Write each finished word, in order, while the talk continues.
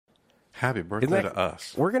Happy birthday to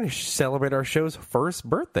us. We're going to celebrate our show's first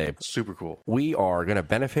birthday. Super cool. We are going to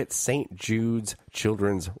benefit St. Jude's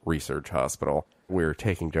Children's Research Hospital. We're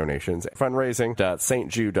taking donations at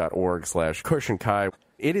fundraising.stjude.org/CushionKai.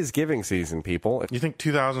 It is giving season, people. You think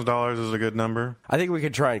 $2,000 is a good number? I think we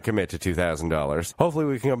could try and commit to $2,000. Hopefully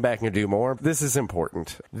we can come back and do more. This is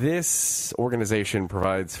important. This organization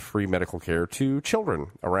provides free medical care to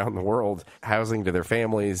children around the world, housing to their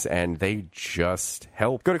families, and they just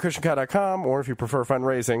help. Go to CushionKai.com, or if you prefer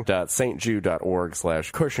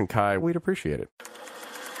fundraising.stjude.org/CushionKai. We'd appreciate it.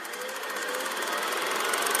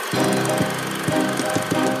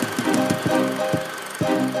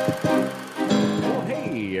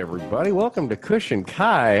 Everybody, welcome to Cushion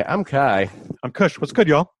Kai. I'm Kai. I'm Kush. What's good,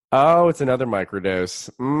 y'all? Oh, it's another microdose.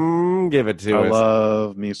 Give it to us. I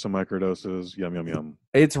love me some microdoses. Yum, yum, yum.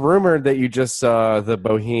 It's rumored that you just saw the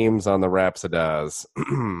Bohemes on the Rhapsodize.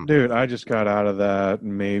 Dude, I just got out of that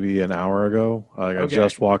maybe an hour ago. I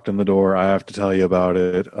just walked in the door. I have to tell you about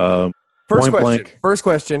it. First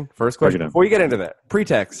question. Before you get into that,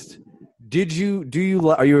 pretext.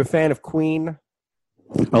 Are you a fan of Queen?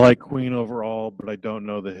 I like Queen overall, but I don't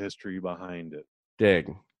know the history behind it.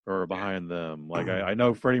 Dig. Or behind them. Like, I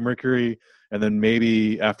know Freddie Mercury, and then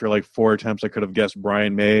maybe after like 4 attempts, I could have guessed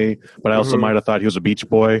Brian May, but I also might have thought he was a Beach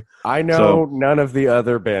Boy. I know none of the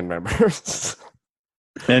other band members.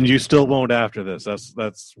 And you still won't after this.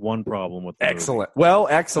 That's one problem with the excellent. Movie. Well,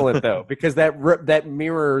 excellent, though, because that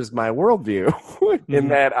mirrors my worldview in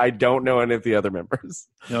that I don't know any of the other members.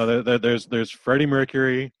 No, there's Freddie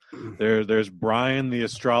Mercury. There's Brian the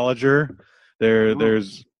astrologer.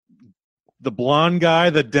 There's the blonde guy,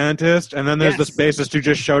 the dentist, and then there's this bassist who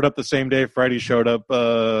just showed up the same day Freddie showed up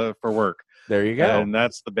for work. There you go. And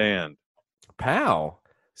that's the band. Pow.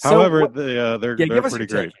 However, they're pretty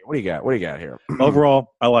great. What do you got? What do you got here?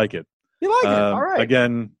 Overall, I like it. You like it? All right.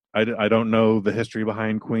 Again, I don't know the history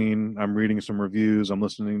behind Queen. I'm reading some reviews. I'm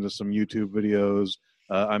listening to some YouTube videos.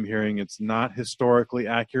 I'm hearing it's not historically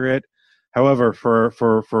accurate. However,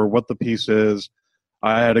 for what the piece is,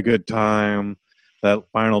 I had a good time. That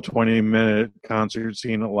final 20-minute concert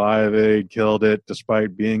scene at Live Aid killed it,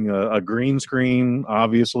 despite being a green screen,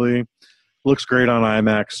 obviously. Looks great on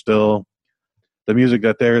IMAX still. The music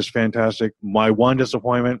that there is fantastic. My one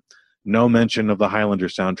disappointment, no mention of the Highlander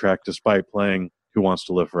soundtrack, despite playing Who Wants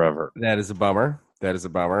to Live Forever. That is a bummer. How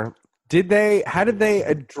did they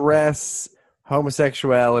address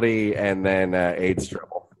homosexuality and then AIDS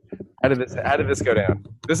trouble? How did this go down?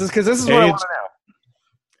 This is what I want to know.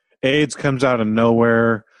 AIDS comes out of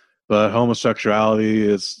nowhere, but homosexuality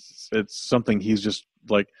it's something he's just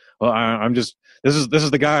like, well, I'm just this is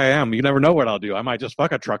the guy I am. You never know what I'll do. I might just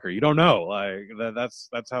fuck a trucker. You don't know. Like that's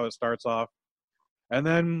how it starts off. And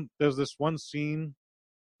then there's this one scene.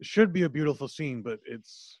 It should be a beautiful scene, but it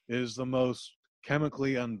is the most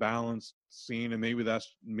chemically unbalanced scene, and maybe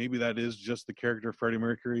that is just the character Freddie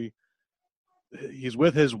Mercury. He's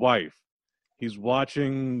with his wife. He's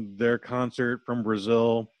watching their concert from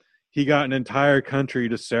Brazil. He got an entire country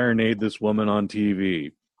to serenade this woman on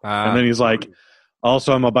TV. And then he's like,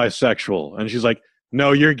 also, I'm a bisexual. And she's like,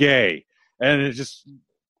 no, you're gay. And it's just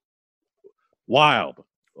wild.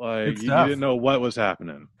 Like, you didn't know what was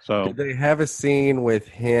happening. So did they have a scene with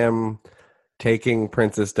him taking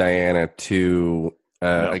Princess Diana to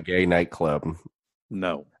a gay nightclub?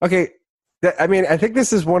 No. Okay. I think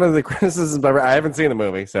this is one of the criticisms. I haven't seen the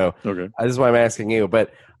movie, so this is why I'm asking you.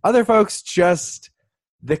 But other folks, just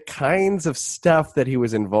the kinds of stuff that he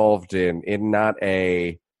was involved in not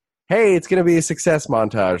a, hey, it's going to be a success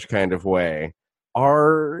montage kind of way,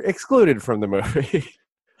 are excluded from the movie.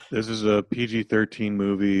 This is a PG-13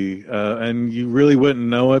 movie, and you really wouldn't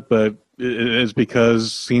know it, but it is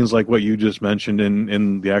because scenes like what you just mentioned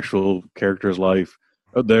in the actual character's life,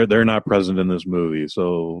 they're not present in this movie,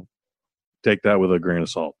 so take that with a grain of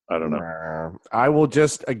salt. I don't know. I will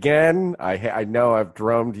just, again, I know I've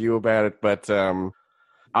drummed you about it, but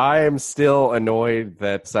I am still annoyed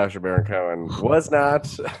that Sacha Baron Cohen was not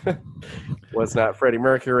Freddie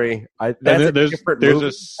Mercury.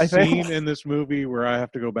 There's a scene in this movie where I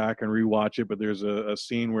have to go back and rewatch it, but there's a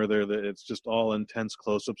scene where it's just all intense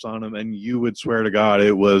close-ups on him, and you would swear to God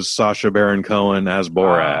it was Sacha Baron Cohen as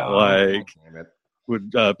Borat,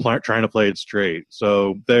 trying to play it straight.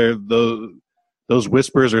 So those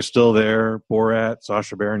whispers are still there. Borat,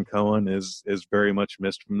 Sacha Baron Cohen is very much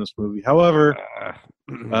missed from this movie. However,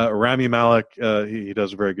 Rami Malek, he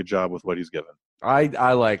does a very good job with what he's given.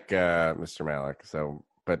 I like Mr. Malek,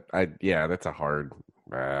 but that's a hard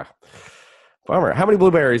bummer. How many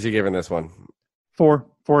blueberries are you giving this one? 4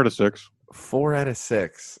 out of 6. 4 out of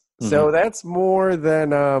 6. Mm-hmm. So that's more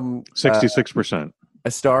than 66%.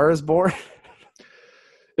 A Star Is Born?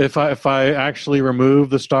 If I actually remove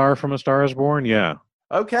the star from A Star Is Born, yeah.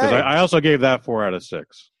 Okay. Because I also gave that 4 out of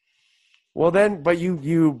 6. Well, then, but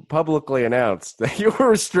you publicly announced that you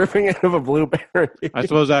were stripping it of a blueberry. I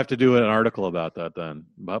suppose I have to do an article about that then.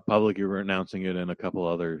 Publicly, we're announcing it in a couple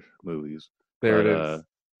other movies. There it is.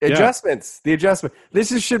 Adjustments. The adjustment.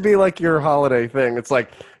 This should be like your holiday thing. It's like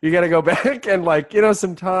you got to go back and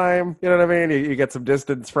some time. You know what I mean? You get some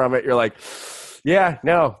distance from it. You're like, yeah,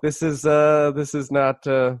 no, this is not.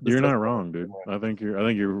 You're not wrong, dude. I think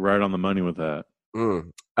you're right on the money with that.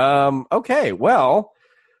 Okay. Well,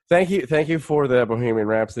 thank you for the Bohemian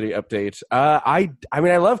Rhapsody update. I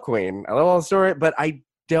mean, I love Queen. I love all the story, but I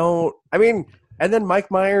don't. I mean, and then Mike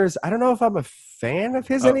Myers. I don't know if I'm a fan of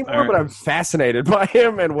his anymore, but I'm fascinated by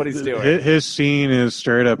him and what he's doing. His scene is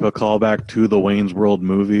straight up a callback to the Wayne's World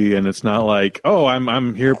movie, and it's not like, oh,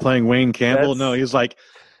 I'm here playing Wayne Campbell. No, he's like,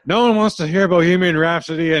 no one wants to hear Bohemian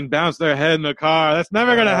Rhapsody and bounce their head in the car. That's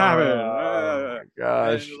never gonna happen. Oh my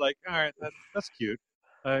gosh! And like, all right, that's cute.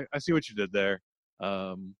 I see what you did there.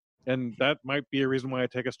 And that might be a reason why I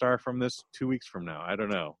take a star from this 2 weeks from now. I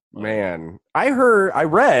don't know. Man, I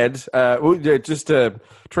read, just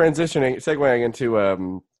segueing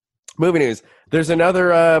into movie news. There's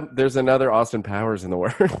another Austin Powers in the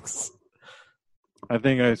works. I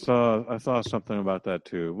think I saw something about that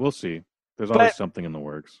too. We'll see. There's always something in the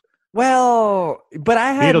works. Well, but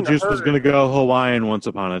I had Beetlejuice was going to go Hawaiian once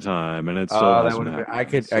upon a time, and it's still hasn't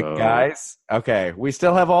happened. Guys. Okay, we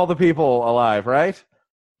still have all the people alive, right?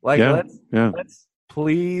 Let's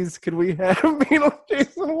please, could we have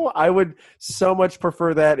Beetlejuice? I would so much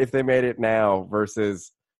prefer that if they made it now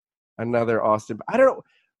versus another Austin. I don't know.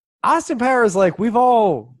 Austin Powers, we've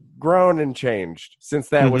all grown and changed since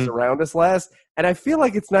that was around us last, and I feel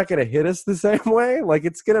like it's not going to hit us the same way.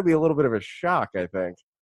 It's going to be a little bit of a shock, I think.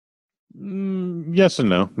 Yes and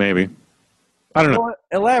no, maybe. I don't know.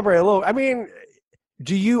 Elaborate a little. I mean,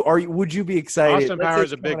 would you be excited? Austin Powers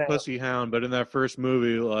is a big pussy hound, but in that first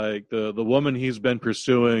movie, the woman he's been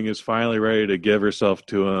pursuing is finally ready to give herself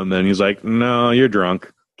to him, and he's like, "No, you're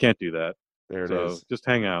drunk. Can't do that." There it is. Just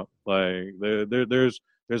hang out.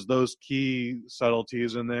 There's those key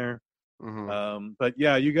subtleties in there. Mm-hmm. But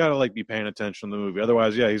yeah, you gotta be paying attention to the movie.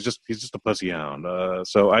 Otherwise, yeah, he's just a pussy hound.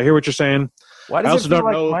 So I hear what you're saying. Why does it feel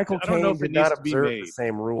like Michael Caine did not observe the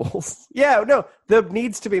same rules? Yeah, no, the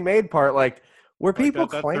needs to be made part, were people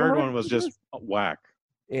clamoring? That third one was just whack.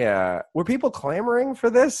 Yeah, were people clamoring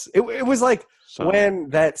for this? It was like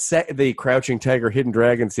when the Crouching Tiger, Hidden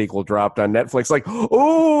Dragon sequel dropped on Netflix.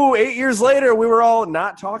 8 years later, we were all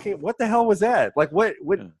not talking. What the hell was that? What?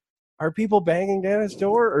 Yeah. Are people banging down his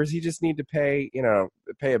door, or does he just need to pay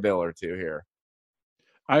a bill or two here?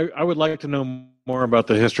 I would like to know more about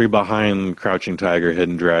the history behind Crouching Tiger,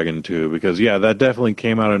 Hidden Dragon 2, because that definitely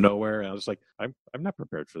came out of nowhere, and I was like, I'm not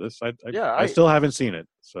prepared for this. I still haven't seen it.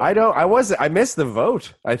 So. I missed the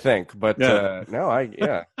vote, I think, but no,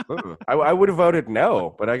 I would have voted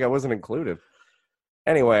no, but I wasn't included.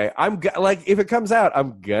 Anyway, if it comes out,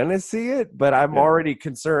 I'm gonna see it, but I'm already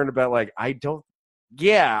concerned about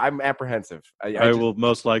I'm apprehensive. I will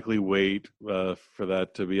most likely wait for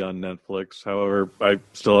that to be on Netflix. However, I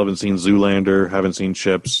still haven't seen Zoolander, haven't seen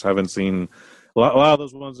Chips, haven't seen a lot of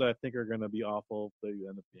those ones that I think are going to be awful. They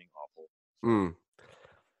end up being awful.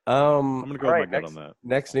 I'm going to go with my gut on that.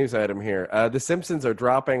 Next news item here. The Simpsons are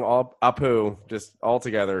dropping Apu just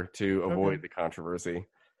altogether to avoid the controversy.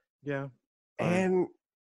 Yeah. And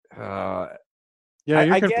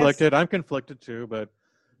you're conflicted. I'm conflicted too, but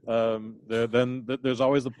then there's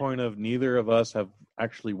always the point of neither of us have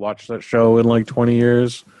actually watched that show in 20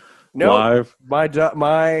 years. No, live. My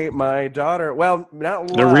daughter. Well, not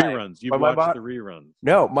live. The reruns. You watched the reruns.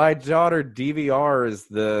 No, my daughter DVRs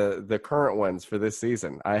the current ones for this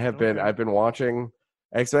season. I've been watching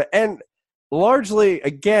X-Men, and largely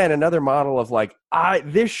again another model of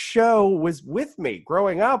this show was with me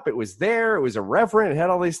growing up. It was there. It was irreverent. It had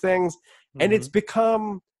all these things, and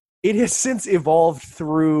it has since evolved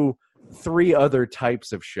through 3 other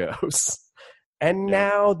types of shows. And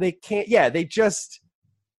now they can't,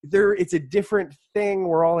 it's a different thing.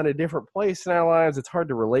 We're all in a different place in our lives. It's hard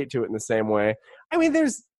to relate to it in the same way. I mean,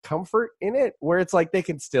 there's comfort in it where it's they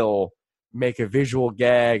can still make a visual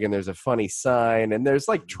gag and there's a funny sign and there's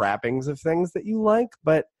trappings of things that you like.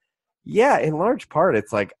 But yeah, in large part,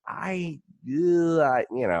 it's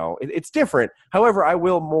it's different. However, I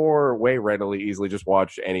will way readily, easily just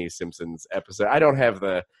watch any Simpsons episode. I don't have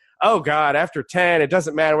oh God, after 10, it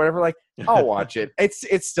doesn't matter, whatever. I'll watch it.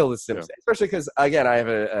 It's still the Simpsons, especially because again, I have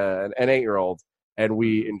an 8-year-old and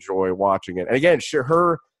we enjoy watching it. And again,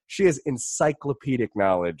 she has encyclopedic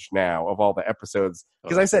knowledge now of all the episodes.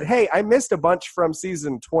 Because I said, hey, I missed a bunch from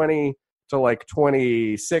season 20 to like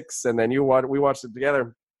 26, and then we watched it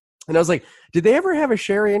together. And I was like, did they ever have a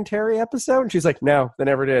Sherry and Terry episode? And she's like, no, they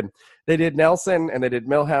never did. They did Nelson, and they did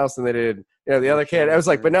Milhouse, and they did the other kid. I was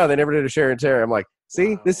like, but no, they never did a Sherry and Terry. I'm like,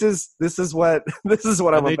 see, this is what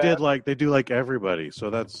I'm about. They do like everybody, so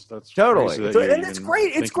that's totally, and it's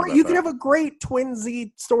great. It's great. You could have a great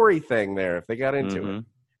twinsy story thing there if they got into it.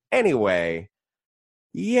 Anyway,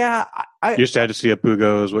 yeah, I you sad to see a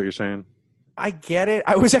Pugo, is what you're saying. I get it.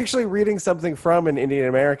 I was actually reading something from an Indian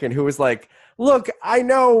American who was like, look, I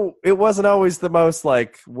know it wasn't always the most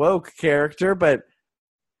like woke character, but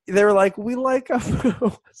they're like, we like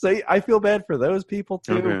Apu. So I feel bad for those people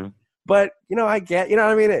too. Okay. But I get, what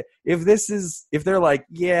I mean? If they're like,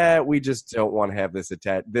 yeah, we just don't want to have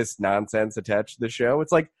this nonsense attached to the show.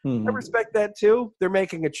 It's like, I respect that too. They're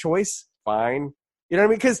making a choice. Fine. You know what I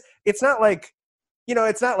mean? Because it's not like,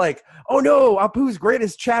 oh no, Apu's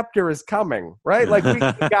greatest chapter is coming, right? Like we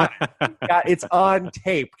got it's on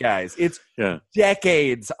tape, guys. It's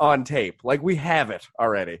decades on tape. Like we have it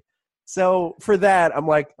already. So for that, I'm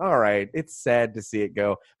like, all right, it's sad to see it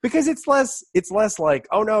go because it's less like,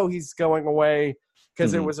 oh no, he's going away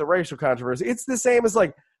because it was a racial controversy. It's the same as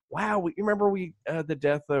like, wow, you remember the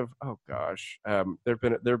death of, oh gosh, there've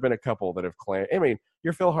been a couple that have claimed. I mean,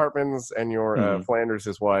 your Phil Hartmans and your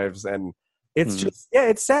Flanders' wives, and it's just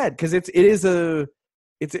it's sad because it's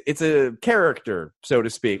a character, so to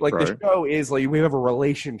speak. Like the show is like we have a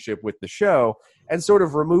relationship with the show, and sort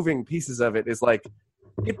of removing pieces of it is like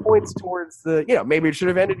it points towards the maybe it should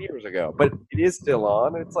have ended years ago, but it is still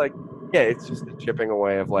on. And it's like it's just the chipping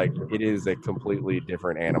away of like it is a completely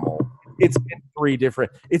different animal. It's been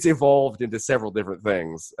it's evolved into several different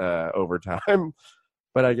things over time,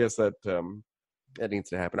 but I guess that needs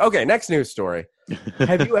to happen. Okay, next news story.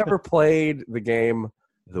 Have you ever played the game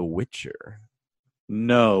The Witcher?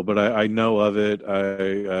 No, but I know of it.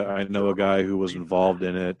 I know a guy who was involved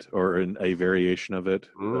in it or in a variation of it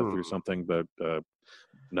through something, but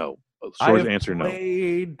no. Short answer, no. I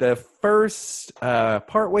played the first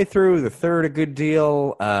partway through, the third a good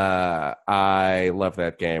deal. I love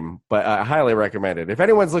that game, but I highly recommend it. If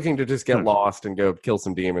anyone's looking to just get lost and go kill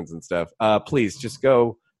some demons and stuff, please just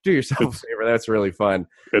go do yourself a favor. That's really fun.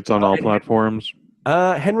 It's on all platforms.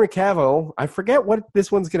 Henry Cavill. I forget what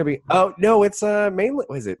this one's going to be. Oh no, it's mainly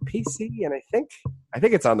was it PC, and I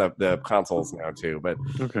think it's on the consoles now too. But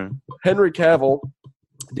okay, Henry Cavill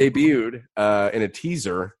debuted in a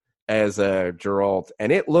teaser as Geralt,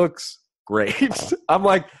 and it looks great. I'm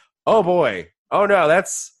like, oh boy, oh no,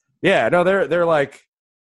 they're like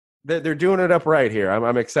they're doing it up right here.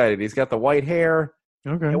 I'm excited. He's got the white hair.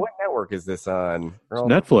 Okay, and what network is this on? It's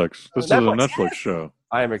Netflix. This is a Netflix show.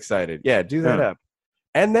 I am excited. Yeah, do that up.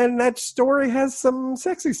 And then that story has some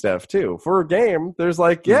sexy stuff too. For a game, there's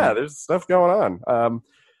like, there's stuff going on.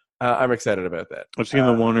 I'm excited about that. I've seen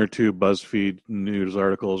the one or two BuzzFeed news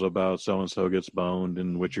articles about so-and-so gets boned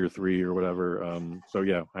in Witcher 3 or whatever. So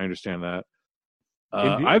yeah, I understand that.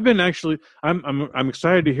 I've been actually, I'm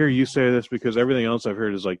excited to hear you say this because everything else I've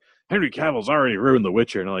heard is like, Henry Cavill's already ruined The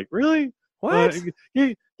Witcher. And I'm like, really? What?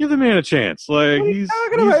 Give the man a chance. Like he's a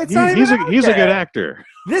good actor.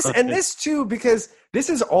 This too, because this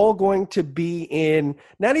is all going to be in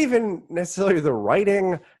not even necessarily the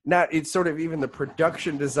writing, it's sort of even the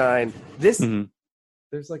production design. There's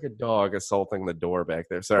like a dog assaulting the door back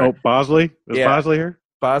there. Sorry. Oh, Bosley? Is Bosley here?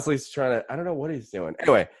 Bosley's trying to, I don't know what he's doing.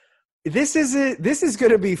 Anyway, this is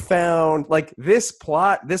going to be found, like this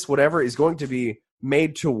plot, this whatever is going to be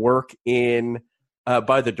made to work in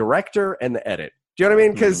by the director and the edit. Do you know what I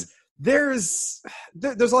mean? Because there's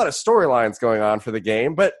a lot of storylines going on for the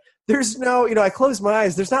game, but there's no, I close my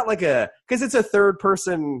eyes. There's not like because it's a third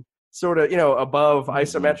person sort of, above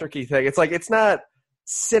isometric-y thing. It's like, it's not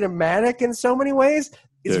cinematic in so many ways.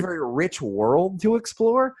 It's a very rich world to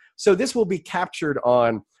explore. So this will be captured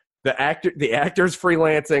on the actors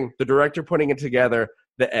freelancing, the director putting it together,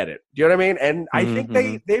 the edit. Do you know what I mean? And I think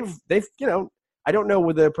they've I don't know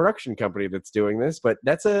with the production company that's doing this, but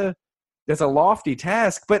that's a lofty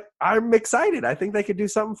task, but I'm excited. I think they could do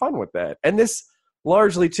something fun with that. And this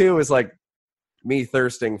largely too is like me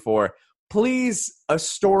thirsting for, please, a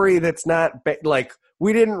story that's not like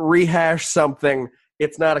we didn't rehash something.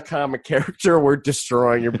 It's not a comic character we're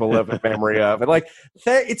destroying your beloved memory of. And like,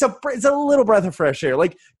 it's a little breath of fresh air.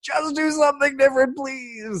 Like, just do something different,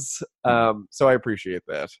 please. So I appreciate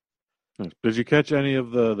that. Did you catch any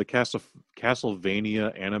of the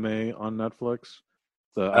Castlevania anime on Netflix?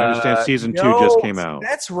 I understand season 2 just came out.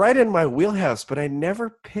 That's right in my wheelhouse, but I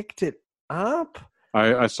never picked it up.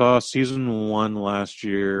 I saw season 1 last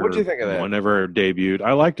year. What'd you think of that? Whenever it debuted,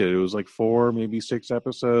 I liked it. It was like 4, maybe 6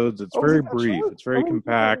 episodes. It's very brief. It's very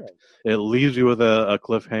compact. It leaves you with a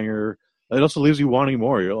cliffhanger. It also leaves you wanting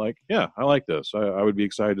more. You're like, yeah, I like this. I would be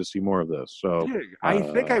excited to see more of this. So I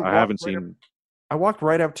think I haven't seen. I walked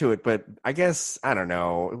right up to it, but I guess I don't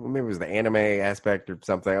know. Maybe it was the anime aspect or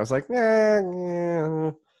something. I was like,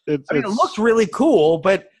 yeah. It looked really cool,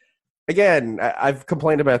 but again, I've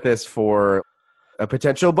complained about this for a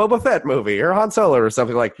potential Boba Fett movie or Han Solo or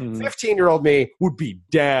something. Like 15-year-old me would be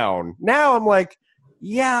down. Now I'm like,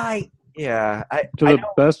 to the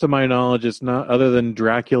best of my knowledge, it's not, other than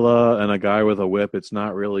Dracula and a guy with a whip, it's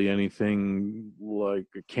not really anything like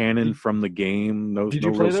a canon from the game. Did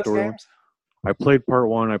you play those games? I played part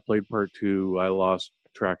 1. I played part 2. I lost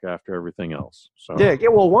track after everything else. So yeah.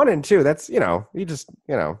 Well, 1 and 2. That's you're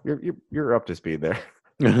up to speed there.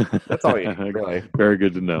 That's all you need, really. Very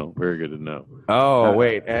good to know. Very good to know. Oh,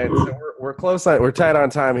 wait. And so we're close on, we're tight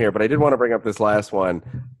on time here, but I did want to bring up this last one.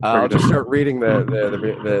 I'll just start reading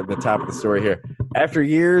the top of the story here. After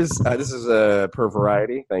years, this is per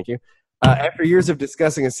Variety. Thank you. After years of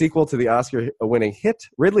discussing a sequel to the Oscar-winning hit,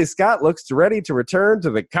 Ridley Scott looks ready to return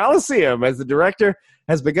to the Coliseum as the director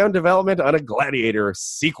has begun development on a Gladiator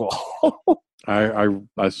sequel.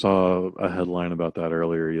 I saw a headline about that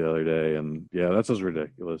earlier the other day, and yeah, that's just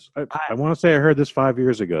ridiculous. I want to say I heard this 5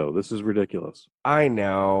 years ago. This is ridiculous. I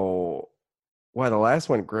know. Wow, the last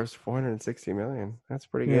one grossed $460 million. That's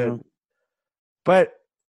pretty good. But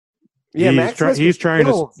yeah, he's trying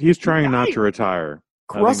not to retire.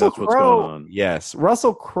 Russell Crowe. Yes,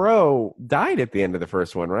 Russell Crowe died at the end of the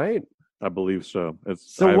first one, right? I believe so. I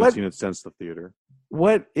haven't seen it since the theater.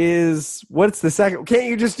 What's the second? Can't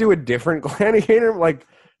you just do a different Gladiator? Like,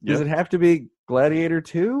 does it have to be Gladiator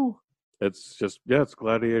 2? It's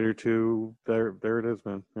Gladiator 2. There it is,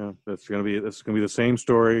 man. Yeah, it's gonna be the same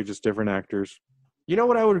story, just different actors. You know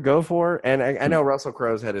what I would go for? And I know Russell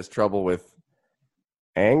Crowe's had his trouble with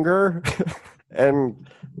anger and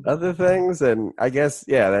other things, and I guess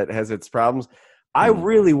that has its problems. I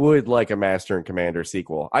really would like a Master and Commander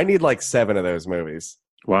sequel. I need like 7 of those movies.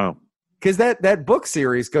 Wow. Because that book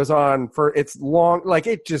series goes on for, it's long, like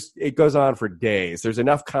it goes on for days. There's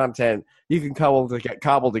enough content. You can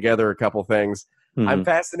cobble together a couple things. Mm-hmm. I'm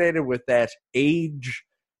fascinated with that age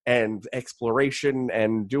and exploration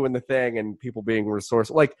and doing the thing and people being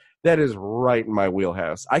resourceful. Like, that is right in my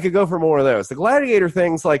wheelhouse. I could go for more of those. The Gladiator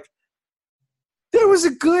things, like, there was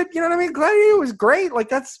a good, you know what I mean? Gladiator was great.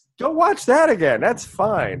 Like, go watch that again. That's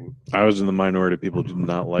fine. I was in the minority. People did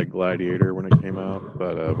not like Gladiator when it came out,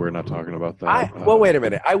 but we're not talking about that. Well, wait a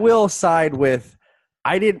minute. I will side with,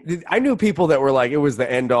 I knew people that were like, it was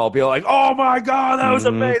the end all, be like, oh my God, that was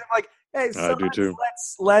amazing. I'm like, hey, I do too.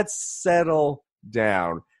 Let's settle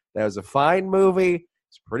down. That was a fine movie.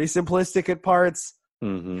 It's pretty simplistic at parts,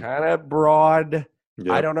 kind of broad.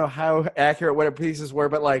 Yep. I don't know how accurate what pieces were,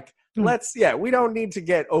 but like, we don't need to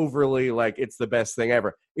get overly like it's the best thing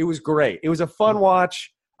ever. It was great. It was a fun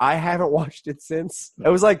watch. I haven't watched it since. It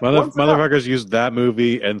was like motherfuckers used that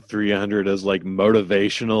movie and 300 as like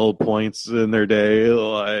motivational points in their day.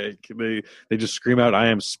 Like they just scream out, "I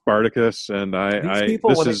am Spartacus!" And these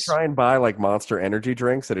people when they try and buy like Monster Energy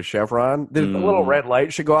drinks at a Chevron, the little red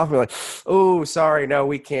light should go off and be like, "Oh, sorry, no,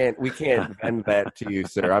 we can't vend that to you,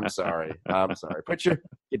 sir. I'm sorry.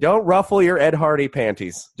 You don't ruffle your Ed Hardy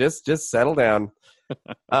panties. Just settle down."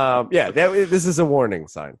 This is a warning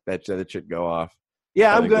sign that should go off.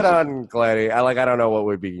 Yeah, I'm good on Gladiator. I don't know what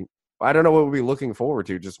would be looking forward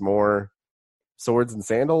to. Just more swords and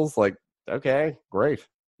sandals. Like, okay, great.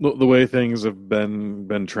 The way things have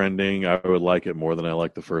been trending, I would like it more than I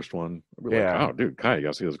like the first one. Like, oh, dude, Kai, you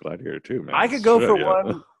gotta see this Gladiator too, man. I could go for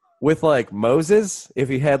one with like Moses if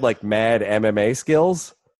he had like mad MMA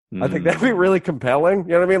skills. I think that'd be really compelling.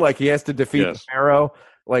 You know what I mean? Like he has to defeat the Pharaoh.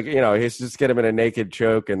 Like, he has to just get him in a naked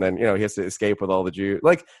choke and then, he has to escape with all the Jews.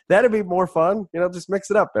 Like, that'd be more fun. Just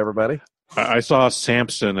mix it up, everybody. I saw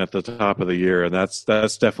Samson at the top of the year, and that's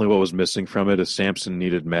definitely what was missing from it. Is Samson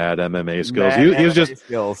needed mad MMA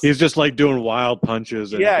skills. He's just like doing wild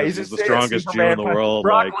punches. And he's just the strongest Jew in the world.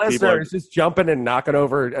 Brock Lesnar is just jumping and knocking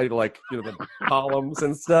over the columns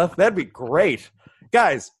and stuff. That'd be great.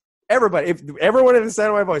 Guys, everybody, if everyone in the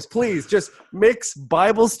sound of my voice, please just mix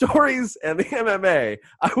Bible stories and the MMA.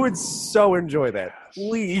 I would so enjoy that.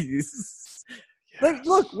 Please. Yes. Like,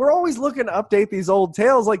 look, we're always looking to update these old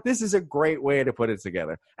tales. Like, this is a great way to put it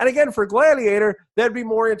together. And again, for Gladiator, that'd be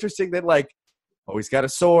more interesting than like, oh, he's got a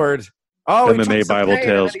sword. Oh, MMA Bible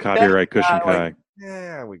tales, copyright Cushion Kai.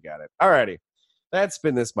 Yeah, we got it. All righty. That's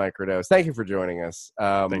been this microdose. Thank you for joining us.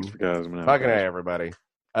 Thanks for guys. Fucking hey, everybody.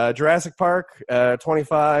 Jurassic Park,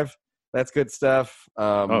 25. That's good stuff.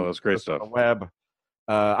 That's great stuff. On the web.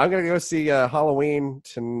 I'm going to go see Halloween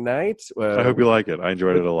tonight. I hope you like it. I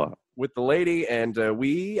enjoyed it a lot. With the lady, and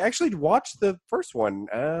we actually watched the first one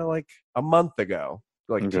like a month ago,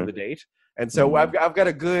 to the date. And so I've got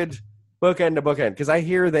a good bookend to bookend, because I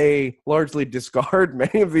hear they largely discard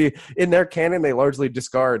many of the, in their canon, they largely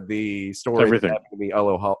discard the story in the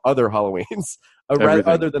other Halloweens,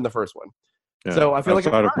 other than the first one. Yeah. So I feel like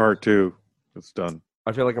outside of part 2, it's done.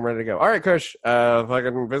 I feel like I'm ready to go. All right, Kush, if I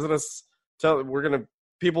can visit us,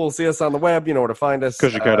 people will see us on the web. You know where to find us.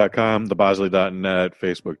 KushandKai.com, thebosley.net,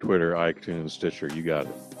 Facebook, Twitter, iTunes, Stitcher. You got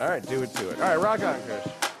it. All right, do it to it. All right, rock on, Kush.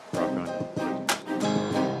 Rock on.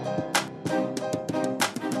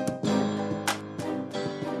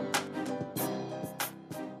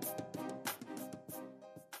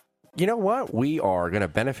 You know what? We are going to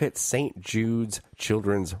benefit St. Jude's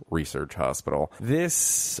Children's Research Hospital.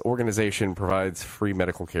 This organization provides free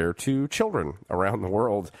medical care to children around the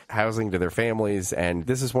world, housing to their families, and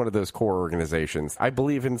this is one of those core organizations I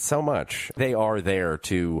believe in so much. They are there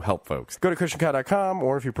to help folks. Go to KushandKai.com,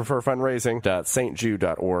 or if you prefer fundraising,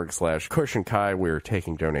 stjude.org/KushandKai. We're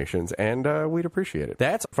taking donations, and we'd appreciate it.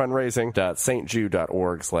 That's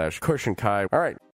fundraising.stjude.org/KushandKai. All right.